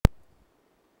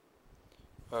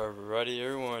Alrighty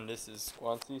everyone, this is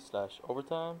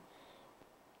Squancy/Overtime.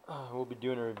 We'll be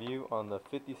doing a review on the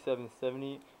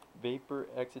 5770 Vapor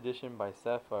X Edition by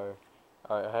Sapphire.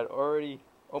 I had already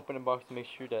opened the box to make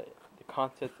sure that the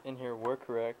contents in here were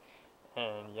correct,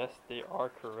 and yes, they are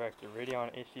correct. The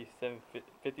Radeon HD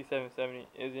 5770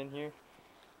 is in here.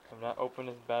 I'm not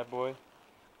opening this bad boy.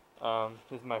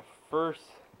 This is my first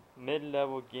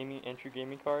mid-level entry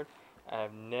gaming card. I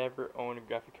have never owned a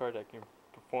graphic card that can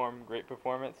perform great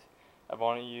performance. I've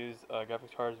only used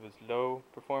graphics cards with low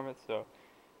performance, so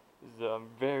I'm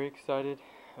very excited.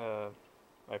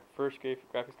 My first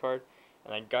graphics card,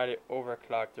 and I got it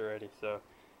overclocked already. So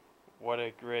what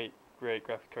a great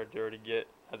graphics card to already get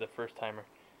as a first timer.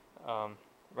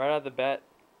 Right out of the bat,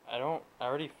 I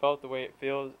already felt the way it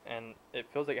feels, and it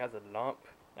feels like it has a lump.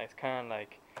 It's kind of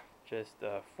like just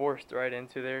forced right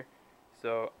into there.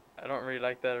 So I don't really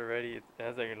like that already. It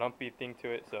has like a lumpy thing to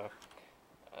it, so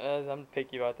I'm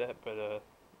picky about that, but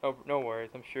no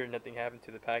worries. I'm sure nothing happened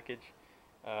to the package.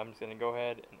 I'm just gonna go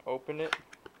ahead and open it,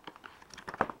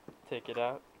 take it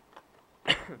out,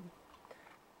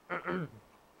 and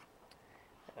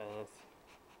it's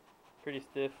pretty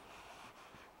stiff.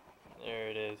 There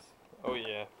it is. Oh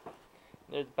yeah.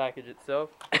 There's the package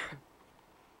itself.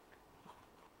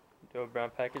 The old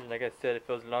brown package, and like I said, it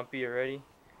feels lumpy already.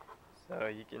 So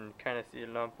you can kind of see a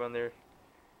lump on there,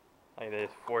 like they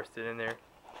just forced it in there.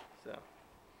 So,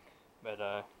 but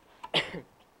right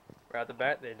out the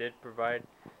bat, they did provide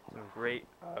some great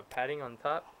padding on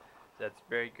top. That's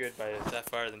very good by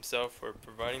Sapphire themselves for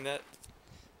providing that.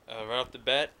 Right off the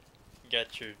bat, you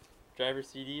got your driver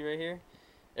CD right here.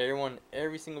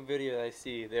 Every single video that I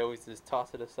see, they always just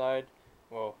toss it aside.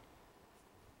 Well,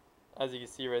 as you can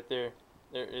see right there,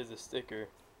 there is a sticker.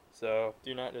 So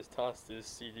do not just toss this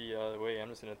CD out of the way. I'm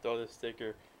just going to throw this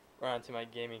sticker right onto my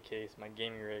gaming case, my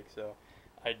gaming rig. So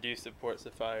I do support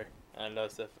Sapphire, and I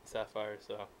love Sapphire,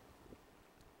 so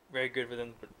very good for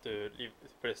them to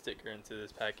put a sticker into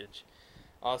this package.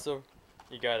 Also,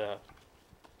 you got a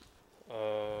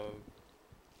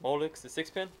Molex, the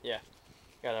 6-pin. Yeah,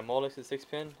 got a Molex, the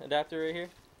 6-pin adapter right here.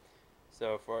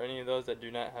 So for any of those that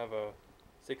do not have a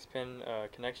 6-pin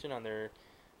connection on their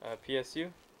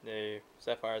PSU,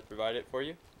 Sapphire has provided it for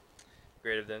you.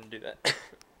 Great of them to do that.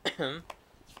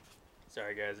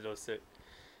 Sorry guys, a little sick.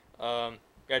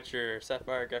 Got your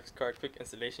Sapphire graphics card quick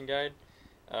installation guide.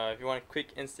 If you want a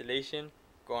quick installation,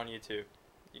 go on YouTube.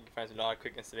 You can find a lot of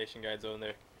quick installation guides on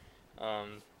there.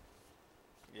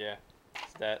 Yeah,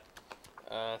 it's that.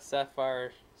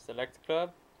 Sapphire Select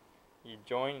Club. You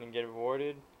join and get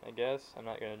rewarded, I guess. I'm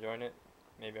not going to join it.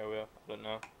 Maybe I will. I don't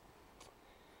know.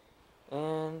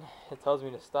 And it tells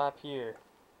me to stop here.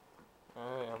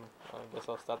 Alright, I guess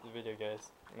I'll stop the video,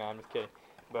 guys. No, I'm just kidding.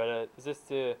 But is this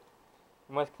to... You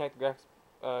must connect the graphics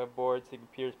board to the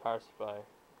computer's power supply.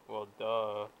 Well,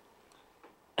 duh.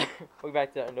 We'll get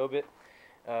back to that in a little bit.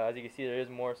 As you can see, there is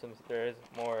more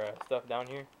stuff down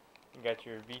here. You got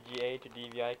your VGA to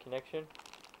DVI connection.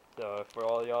 So for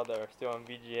all y'all that are still on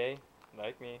VGA,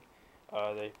 like me,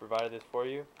 they provided this for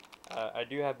you. I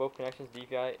do have both connections,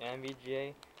 DVI and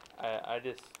VGA. I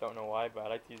just don't know why, but I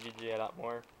like to use VGA a lot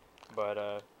more.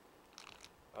 But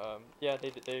yeah,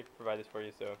 they provide this for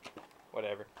you, so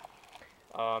whatever.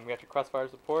 You got your crossfire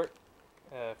support.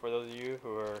 For those of you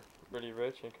who are really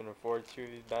rich and can afford two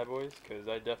of these bad boys, because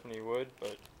I definitely would,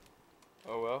 but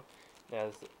oh well.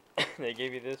 Yes, they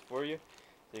gave you this for you,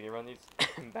 so you can run these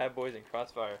bad boys in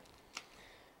crossfire.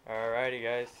 Alrighty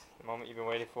guys, the moment you've been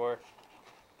waiting for.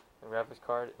 The graphics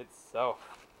card itself.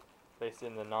 Placed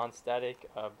in the non-static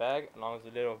bag, along with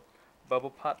the little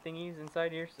bubble pop thingies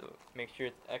inside here, so make sure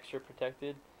it's extra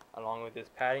protected, along with this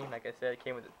padding. Like I said, it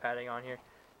came with this padding on here,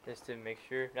 just to make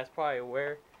sure. That's probably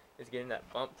where it's getting that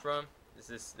bump from.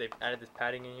 They've added this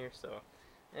padding in here, so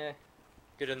yeah,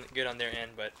 good on their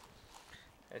end, but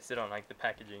I still don't like the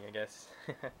packaging, I guess.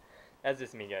 That's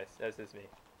just me, guys. That's just me.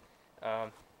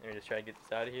 Let me just try to get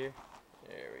this out of here.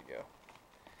 There we go.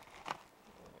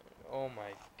 Oh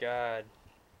my god.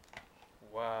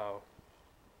 Wow.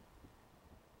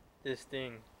 This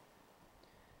thing.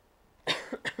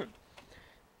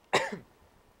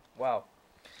 Wow.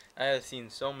 I have seen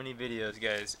so many videos,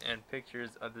 guys, and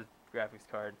pictures of this graphics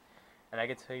card, and I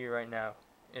can tell you right now,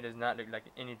 it does not look like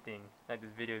anything like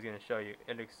this video is going to show you.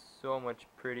 It looks so much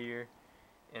prettier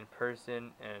in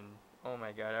person, and oh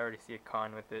my god, I already see a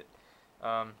con with it.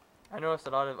 I noticed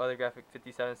a lot of other graphic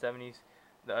 5770s,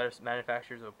 the other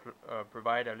manufacturers will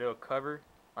provide a little cover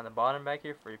on the bottom back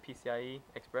here for your PCIe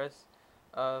Express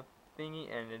thingy,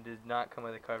 and it does not come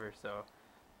with a cover, so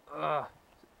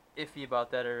iffy about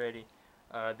that already.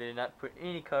 They did not put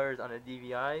any covers on the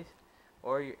DVIs,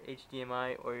 or your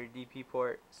HDMI or your DP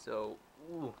port. So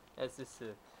ooh, that's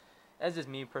just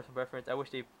me, personal preference. I wish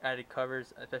they added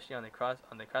covers, especially on the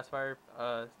crossfire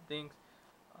things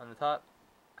on the top,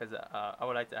 because I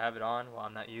would like to have it on while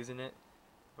I'm not using it.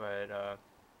 But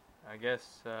I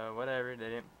guess whatever, they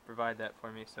didn't provide that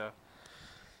for me. So,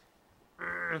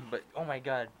 but oh my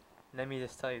god, let me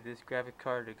just tell you, this graphic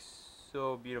card looks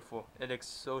so beautiful. It looks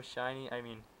so shiny. I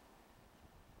mean,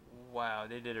 wow,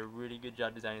 they did a really good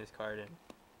job designing this card. And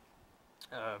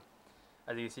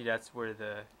as you can see, that's where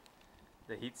the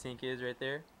heatsink is right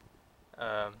there.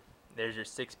 There's your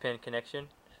 6-pin connection,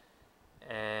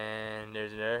 and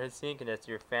there's another heatsink, and that's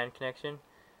your fan connection.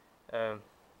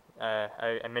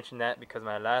 I mentioned that because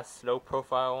my last low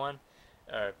profile one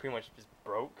pretty much just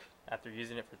broke after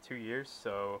using it for 2 years.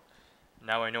 So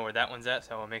now I know where that one's at,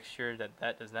 so I'll make sure that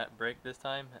that does not break this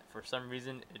time. For some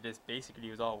reason, it just basically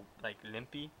was all like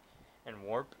limpy and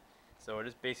warped. So it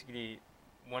just basically,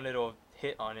 one little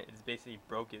hit on it, it's basically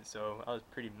broke it. So I was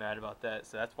pretty mad about that.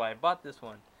 So that's why I bought this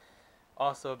one.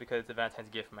 Also because it's a Valentine's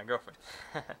gift for my girlfriend.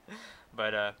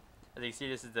 But as you can see,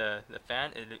 this is the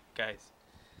fan. Guys,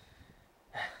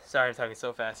 sorry I'm talking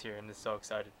so fast here. I'm just so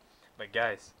excited. But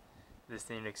guys, this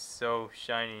thing looks so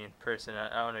shiny in person.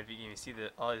 I don't know if you can even see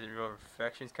all these real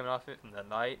reflections coming off it from the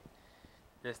light.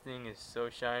 This thing is so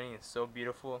shiny and so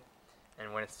beautiful.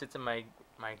 And when it sits in my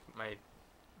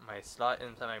slot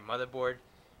inside my motherboard,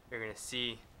 you're gonna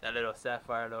see that little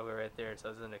Sapphire logo right there. So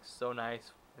it's gonna look so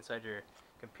nice inside your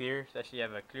computer, especially if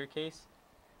you have a clear case.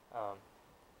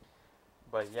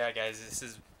 But yeah, guys, this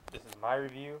is my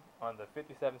review on the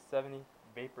 5770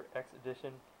 Vapor X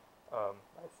Edition by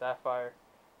Sapphire.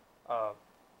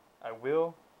 I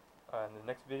will, in the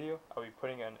next video, I'll be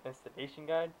putting an installation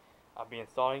guide. I'll be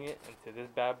installing it into this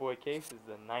bad boy case. This is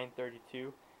the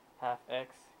 932 half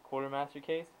X quartermaster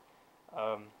case.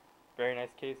 Very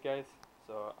nice case, guys.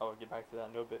 So I will get back to that in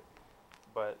a little bit.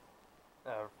 But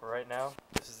for right now,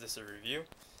 this is a review,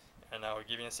 and I will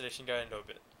give you an installation guide in a little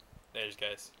bit. There's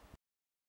guys.